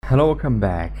Hello, welcome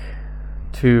back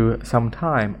to some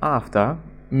time after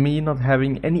me not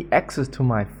having any access to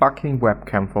my fucking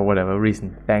webcam for whatever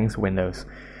reason. Thanks, Windows.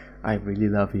 I really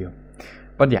love you.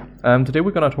 But yeah, today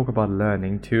we're gonna talk about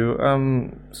learning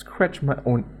to scratch my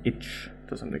own itch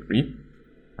to some degree.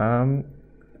 And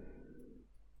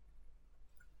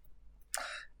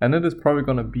it is probably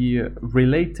gonna be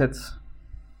related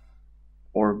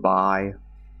or by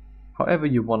however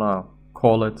you wanna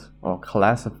call it or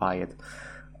classify it.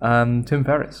 Tim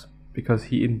Ferriss, because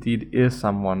he indeed is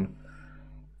someone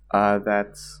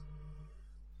that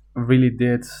really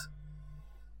did,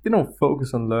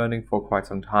 focus on learning for quite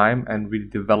some time and really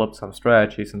develop some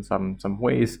strategies and some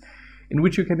ways in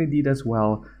which you can indeed as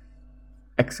well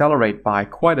accelerate by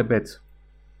quite a bit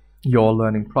your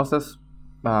learning process.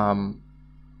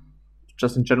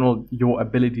 Just in general, your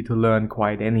ability to learn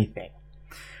quite anything.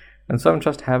 And so I'm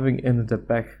just having in the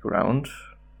background,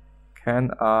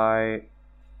 can I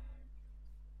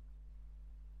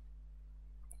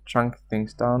chunk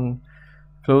things down?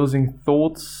 Closing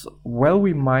thoughts. Well,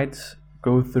 we might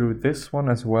go through this one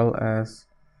as well as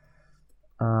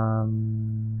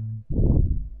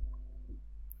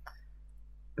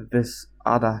this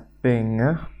other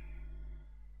thing.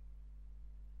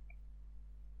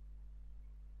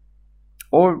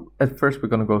 Or at first we're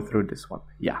gonna go through this one.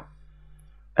 Yeah.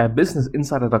 A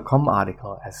BusinessInsider.com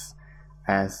article as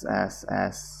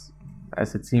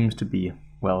it seems to be.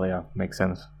 Well, yeah, makes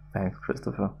sense. Thanks,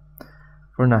 Christopher.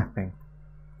 For nothing.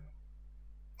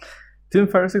 Tim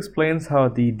Ferriss explains how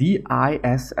the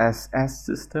DISSS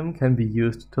system can be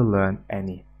used to learn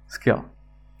any skill.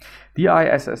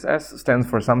 DISSS stands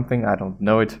for something, I don't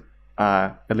know it,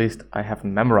 at least I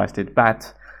haven't memorized it,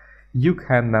 but you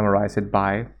can memorize it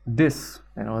by this,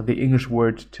 the English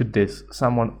word to this,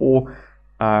 someone, or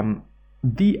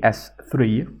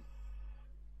DS3,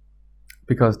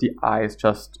 because the I is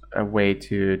just a way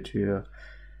to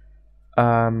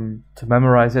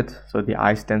memorize it. So the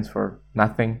I stands for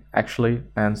nothing actually,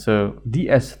 and so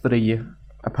DS3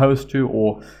 opposed to,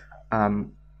 or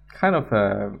kind of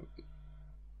a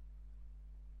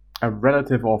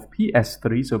relative of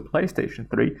PS3, so PlayStation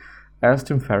 3, as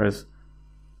Tim Ferriss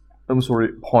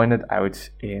pointed out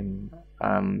in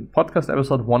podcast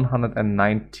episode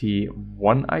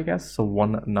 191, I guess, so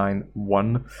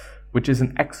 191, which is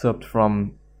an excerpt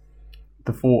from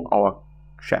the 4-Hour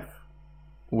Chef,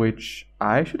 which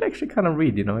I should actually kind of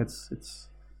read. It's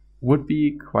would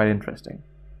be quite interesting.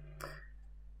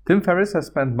 Tim Ferriss has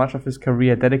spent much of his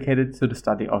career dedicated to the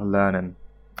study of learning,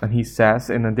 and he says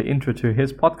in the intro to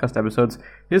his podcast episodes,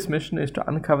 his mission is to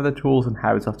uncover the tools and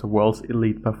habits of the world's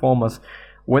elite performers,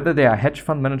 whether they are hedge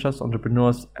fund managers,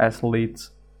 entrepreneurs, athletes,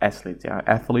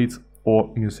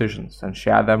 or musicians, and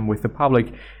share them with the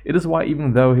public. It is why,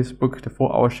 even though his book, The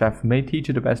 4-Hour Chef, may teach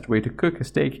you the best way to cook a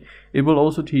steak, it will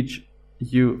also teach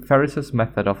you Ferriss's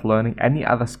method of learning any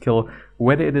other skill,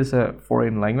 whether it is a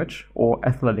foreign language or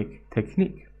athletic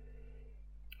technique.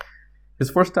 His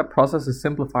four-step process is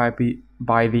simplified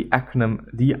by the acronym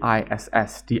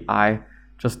DISS. DI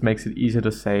just makes it easier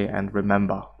to say and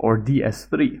remember, or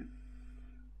DS3,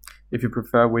 if you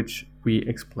prefer, which we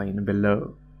explain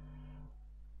below.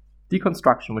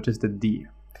 Deconstruction, which is the D.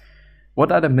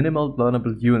 What are the minimal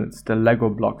learnable units, the Lego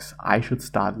blocks I should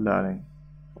start learning,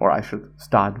 or I should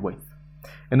start with?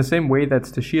 In the same way that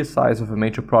the sheer size of a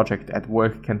major project at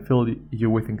work can fill you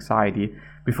with anxiety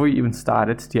before you even start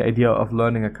it, the idea of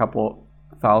learning a couple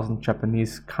thousand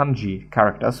Japanese kanji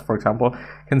characters, for example,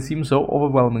 can seem so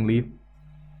overwhelming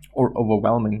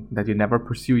that you never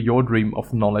pursue your dream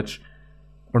of knowledge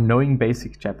or knowing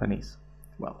basic Japanese.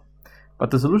 Well,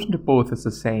 but the solution to both is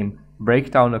the same: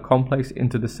 break down the complex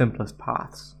into the simplest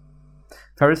paths.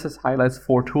 Ferriss highlights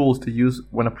 4 tools to use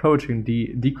when approaching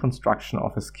the deconstruction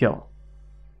of a skill.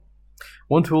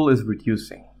 One tool is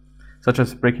reducing, such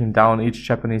as breaking down each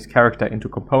Japanese character into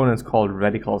components called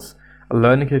radicals, a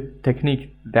learning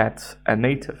technique that a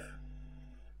native.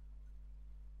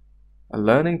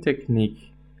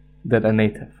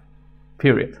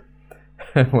 Period.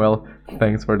 Well,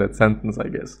 thanks for that sentence, I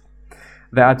guess.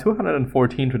 There are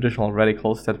 214 traditional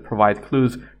radicals that provide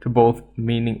clues to both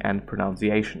meaning and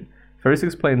pronunciation. Ferriss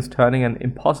explains turning an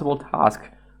impossible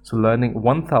task, so learning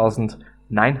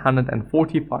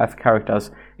 1,945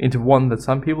 characters, into one that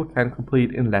some people can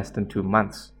complete in less than 2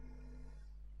 months.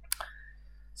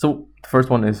 So the first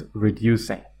one is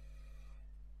reducing.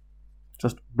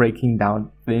 Just breaking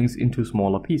down things into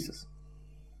smaller pieces.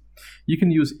 You can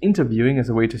use interviewing as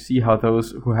a way to see how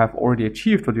those who have already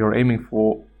achieved what you're aiming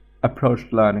for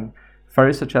approached learning.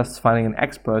 Ferriss suggests finding an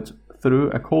expert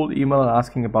through a cold email and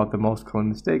asking about the most common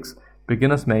mistakes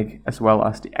beginners make, as well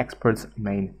as the expert's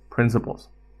main principles.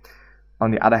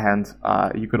 on the other hand,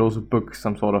 you could also book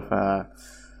some sort of a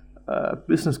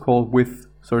business call with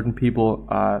certain people.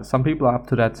 Some people are up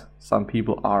to that. Some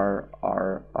people are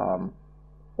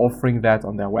offering that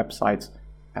on their websites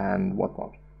and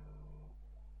whatnot.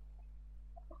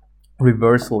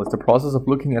 Reversal is the process of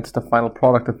looking at the final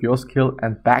product of your skill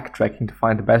and backtracking to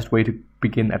find the best way to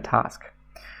begin a task.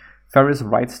 Ferriss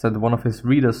writes that one of his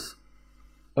readers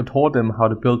taught him how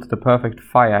to build the perfect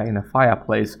fire in a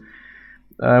fireplace,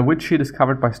 which he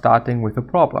discovered by starting with a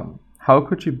problem. How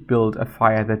could you build a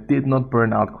fire that did not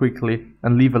burn out quickly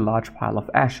and leave a large pile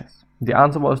of ashes? The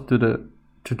answer was to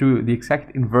do the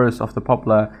exact inverse of the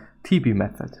popular TB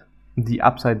method, the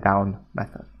upside down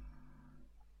method.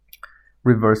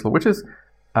 Reversal, which is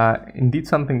indeed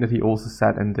something that he also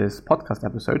said in this podcast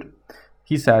episode.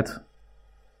 He said,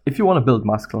 if you want to build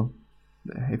muscle,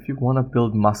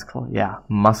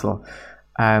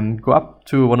 go up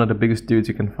to one of the biggest dudes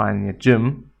you can find in your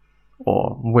gym,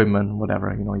 or women,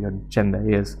 whatever your gender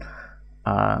is,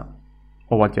 or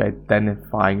what you're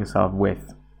identifying yourself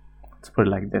with. Let's put it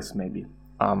like this, maybe.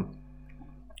 Go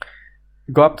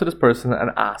up to this person and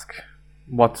ask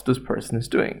what this person is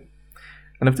doing.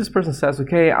 And if this person says,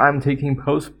 okay, I'm taking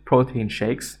post-protein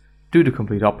shakes, do the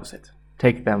complete opposite.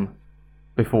 Take them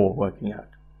before working out.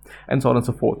 And so on and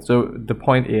so forth. So the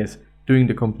point is doing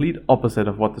the complete opposite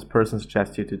of what this person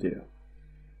suggests you to do.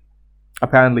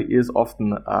 Apparently is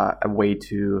often a way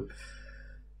to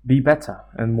be better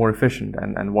and more efficient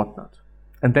and whatnot.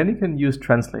 And then you can use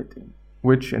translating,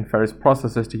 which in Ferriss'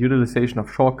 process is the utilization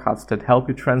of shortcuts that help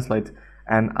you translate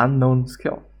an unknown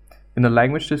skill. In a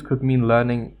language, this could mean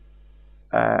learning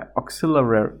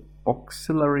auxiliary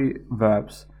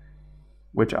verbs,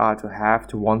 which are to have,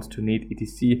 to want, to need,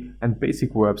 etc., and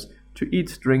basic verbs to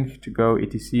eat, drink, to go,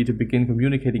 etc., to begin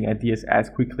communicating ideas as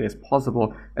quickly as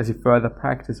possible. As you further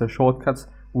practice, the shortcuts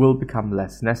will become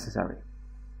less necessary.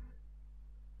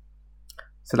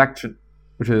 Selection,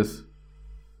 which is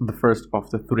the first of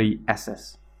the 3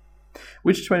 S's.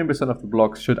 Which 20% of the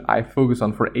blocks should I focus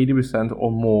on for 80%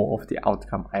 or more of the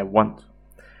outcome I want?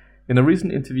 In a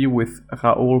recent interview with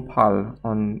Raoul Pal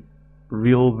on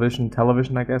Real Vision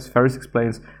Television, Ferriss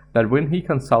explains that when he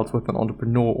consults with an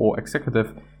entrepreneur or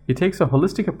executive, he takes a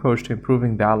holistic approach to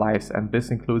improving their lives, and this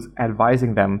includes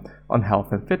advising them on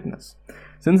health and fitness.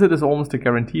 Since it is almost a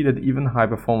guarantee that even high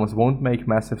performers won't make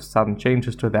massive sudden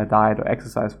changes to their diet or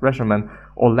exercise regimen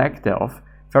or lack thereof,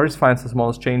 Ferriss finds the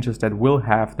smallest changes that will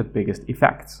have the biggest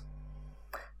effects,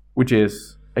 which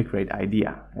is a great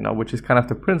idea, which is kind of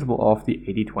the principle of the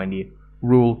 80-20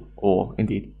 rule, or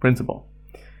indeed principle.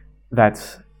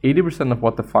 That 80% of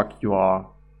what the fuck you are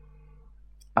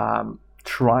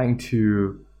trying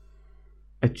to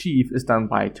achieve is done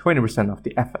by 20% of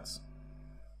the efforts.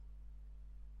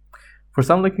 For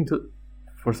some looking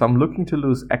to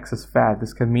lose excess fat,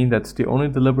 this can mean that the only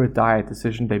deliberate diet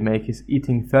decision they make is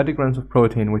eating 30 grams of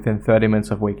protein within 30 minutes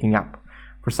of waking up.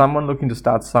 For someone looking to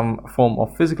start some form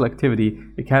of physical activity,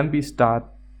 it can be start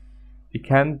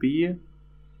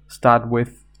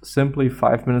with simply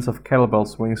 5 minutes of kettlebell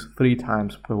swings 3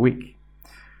 times per week.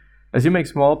 As you make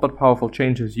small but powerful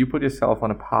changes, you put yourself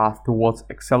on a path towards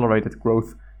accelerated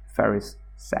growth, Ferriss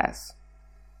says.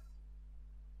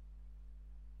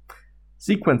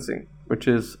 Sequencing, which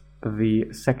is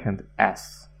the second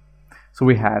S. So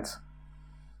we had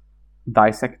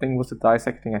dissecting. Was it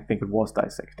dissecting? I think it was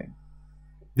dissecting.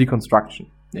 Deconstruction.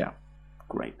 Yeah,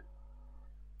 great.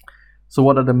 So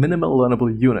what are the minimal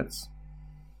learnable units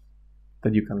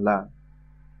that you can learn?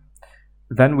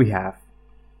 Then we have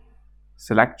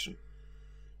selection.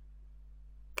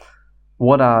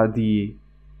 What are the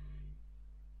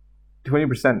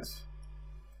 20%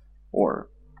 or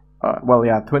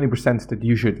 20% that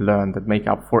you should learn that make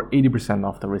up for 80%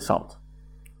 of the result?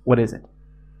 What is it?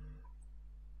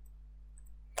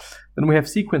 Then we have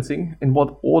sequencing. In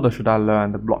what order should I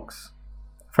learn the blocks?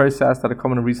 Ferriss says that a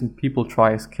common reason people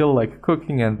try a skill like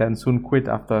cooking and then soon quit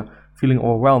after feeling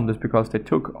overwhelmed is because they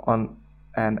took on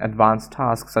an advanced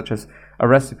task such as a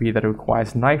recipe that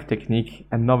requires knife technique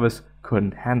and novice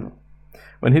couldn't handle.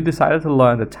 When he decided to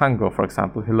learn the tango, for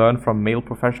example, he learned from male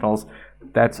professionals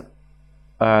that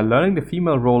learning the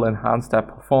female role enhanced their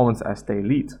performance as they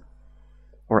lead,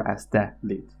 or as the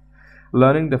lead.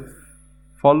 Learning the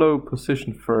follow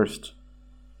position first,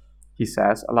 he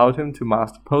says, allowed him to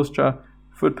master posture,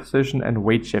 foot position, and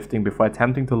weight shifting before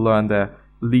attempting to learn the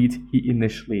lead he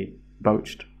initially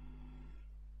botched.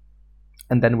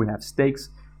 And then we have stakes,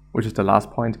 which is the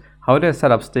last point. How do I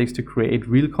set up stakes to create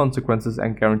real consequences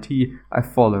and guarantee I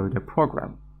follow the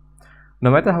program?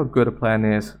 No matter how good a plan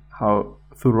is, how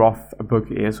thorough a book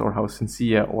is, or how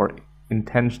sincere our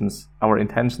intentions,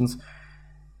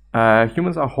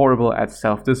 Humans are horrible at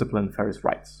self-discipline, Ferris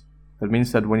writes. That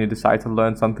means that when you decide to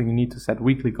learn something, you need to set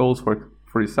weekly goals for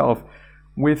yourself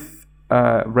with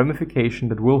ramification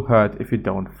that will hurt if you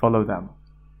don't follow them.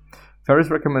 Ferris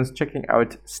recommends checking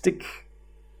out Stick,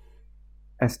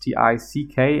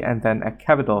 S-T-I-C-K, and then a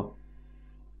capital,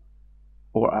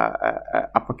 or a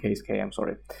uppercase K, I'm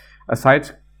sorry. A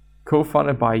site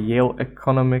co-founded by Yale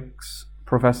economics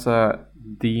professor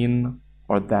Dan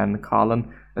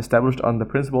Carlin, established on the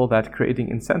principle that creating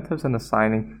incentives and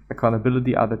assigning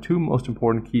accountability are the two most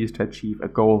important keys to achieve a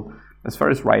goal. As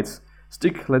Ferris writes,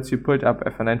 Stick lets you put up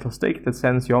a financial stake that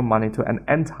sends your money to an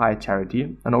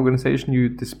anti-charity, an organization you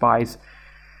despise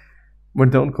when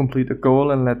don't complete a goal,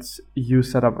 and lets you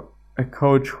set up a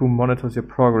coach who monitors your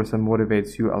progress and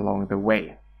motivates you along the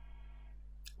way.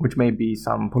 Which may be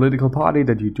some political party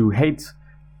that you do hate,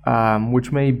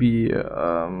 which may be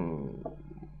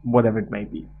whatever it may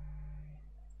be.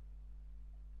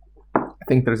 I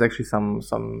think there's actually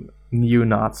some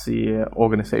neo-Nazi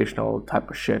organizational type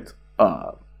of shit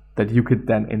that you could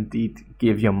then indeed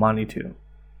give your money to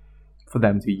for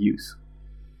them to use.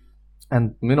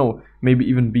 And, maybe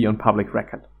even be on public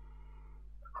record.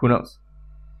 Who knows?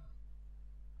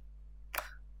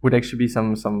 Would actually be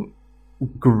some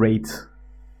great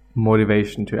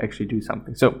motivation to actually do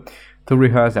something. So, to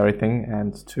rehearse everything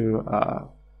and to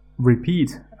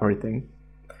repeat everything.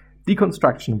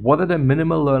 Deconstruction. What are the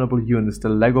minimal learnable units, the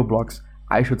Lego blocks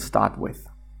I should start with?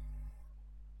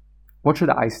 What should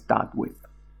I start with?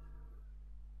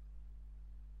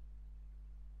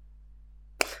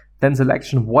 Then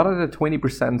selection. What are the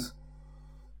 20%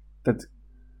 that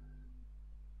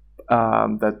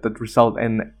result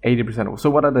in 80%?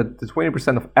 So what are the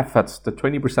 20% of efforts, the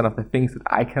 20% of the things that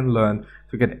I can learn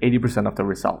to get 80% of the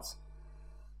results?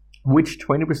 Which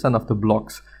 20% of the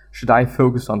blocks should I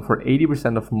focus on for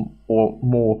 80% of or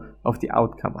more of the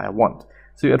outcome I want?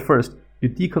 So at first, you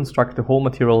deconstruct the whole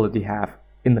material that you have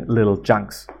in little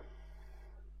chunks,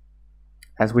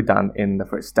 as we done in the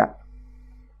first step.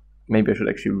 Maybe I should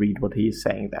actually read what he is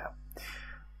saying there.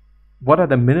 What are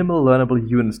the minimal learnable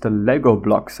units, the Lego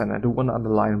blocks, and I do want to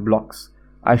underline blocks,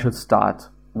 I should start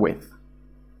with?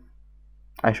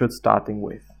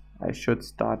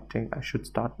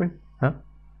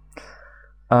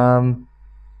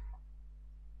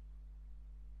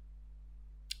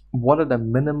 What are the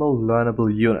minimal learnable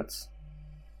units,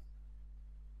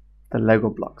 the Lego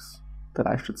blocks, that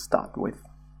I should start with?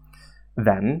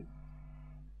 Then,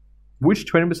 which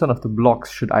 20% of the blocks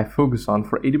should I focus on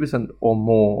for 80% or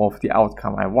more of the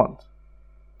outcome I want?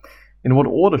 In what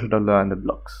order should I learn the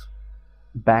blocks?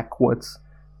 Backwards,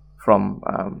 from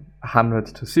 100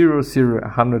 to 0, 0,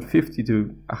 150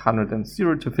 to 100, and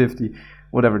 0 to 50,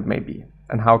 whatever it may be.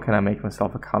 And how can I make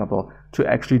myself accountable to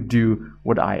actually do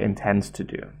what I intend to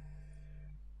do?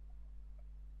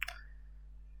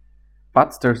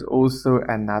 But there's also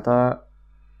another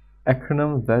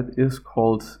acronym that is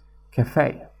called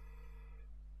CAFE,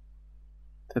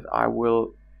 that I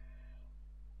will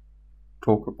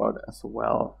talk about as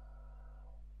well.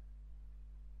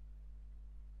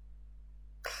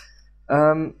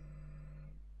 A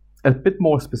bit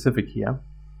more specific here,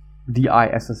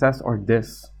 DISSS or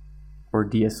DIS or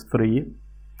DS3.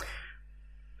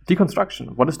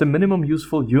 Deconstruction. What is the minimum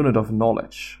useful unit of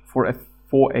knowledge? For a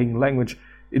language,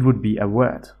 it would be a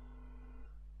word.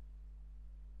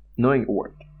 Knowing a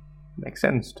word. Makes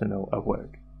sense to know a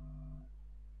word.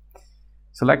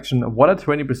 Selection. What are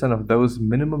 20% of those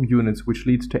minimum units which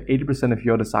leads to 80% of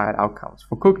your desired outcomes?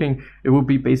 For cooking, it would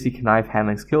be basic knife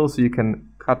handling skills, so you can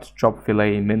cut, chop,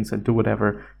 fillet, mince, and do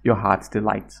whatever your heart's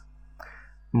delights.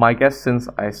 My guess, since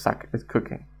I suck at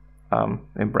cooking,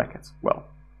 in brackets, well.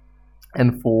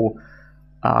 And for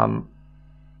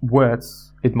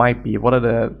words, it might be, what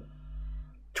are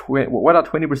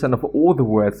 20% of all the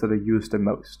words that are used the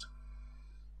most?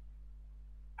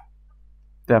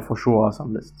 There for sure are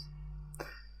some lists.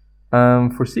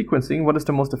 For sequencing, what is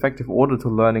the most effective order to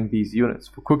learning these units?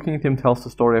 For cooking, Tim tells the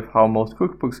story of how most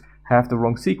cookbooks have the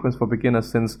wrong sequence for beginners,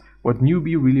 since what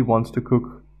newbie really wants to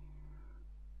cook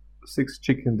 6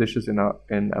 chicken dishes in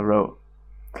a row.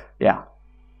 Yeah.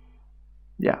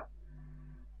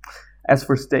 As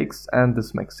for steaks, and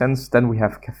this makes sense, then we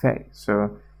have CAFE.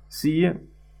 So C,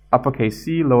 uppercase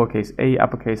C, lowercase a,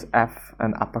 uppercase F,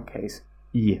 and uppercase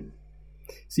E.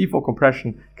 C for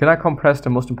compression. Can I compress the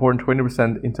most important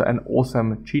 20% into an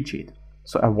awesome cheat sheet?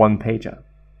 So a one-pager.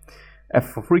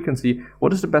 F for frequency.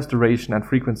 What is the best duration and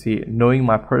frequency? Knowing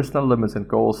my personal limits and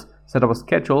goals. Set up a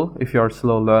schedule. If you're a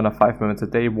slow learner, 5 minutes a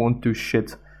day won't do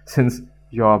shit, since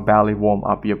you're barely warm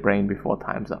up your brain before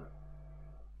time's up.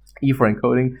 E for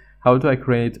encoding. How do I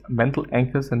create mental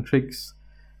anchors and tricks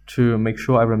to make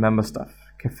sure I remember stuff.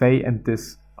 Cafe and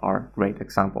this are great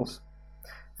examples.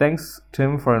 Thanks,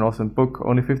 Tim, for an awesome book.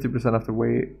 Only 50% of the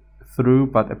way through,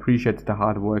 but appreciate the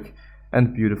hard work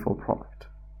and beautiful product.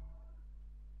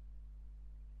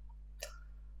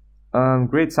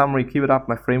 Great summary. Keep it up.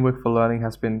 My framework for learning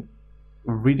has been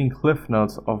reading cliff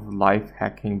notes of life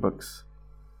hacking books.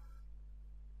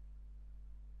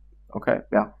 Okay,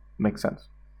 yeah, makes sense.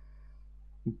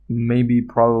 Maybe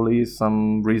probably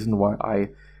some reason why I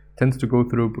tend to go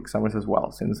through book summaries as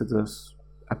well, since it is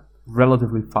a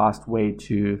relatively fast way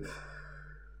to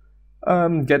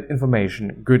get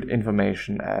information, good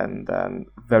information, and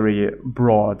very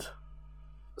broad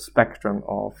spectrum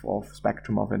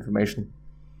of information.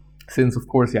 Since of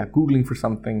course, yeah, Googling for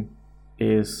something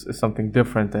is something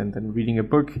different than reading a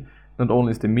book. Not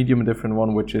only is the medium a different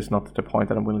one, which is not the point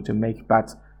that I'm willing to make,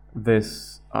 but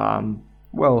this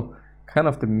kind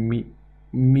of the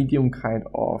medium kind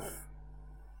of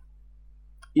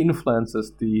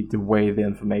influences the way the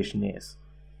information is.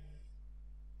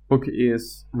 Book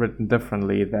is written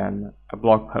differently than a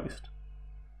blog post,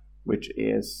 which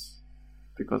is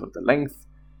because of the length,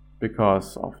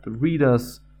 because of the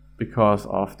readers, because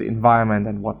of the environment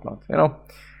and whatnot,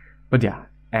 But yeah,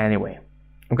 anyway,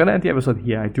 I'm gonna end the episode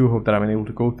here. I do hope that I've been able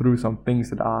to go through some things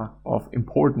that are of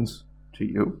importance to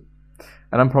you,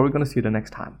 and I'm probably gonna see you the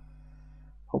next time.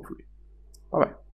 Hopefully. Bye bye.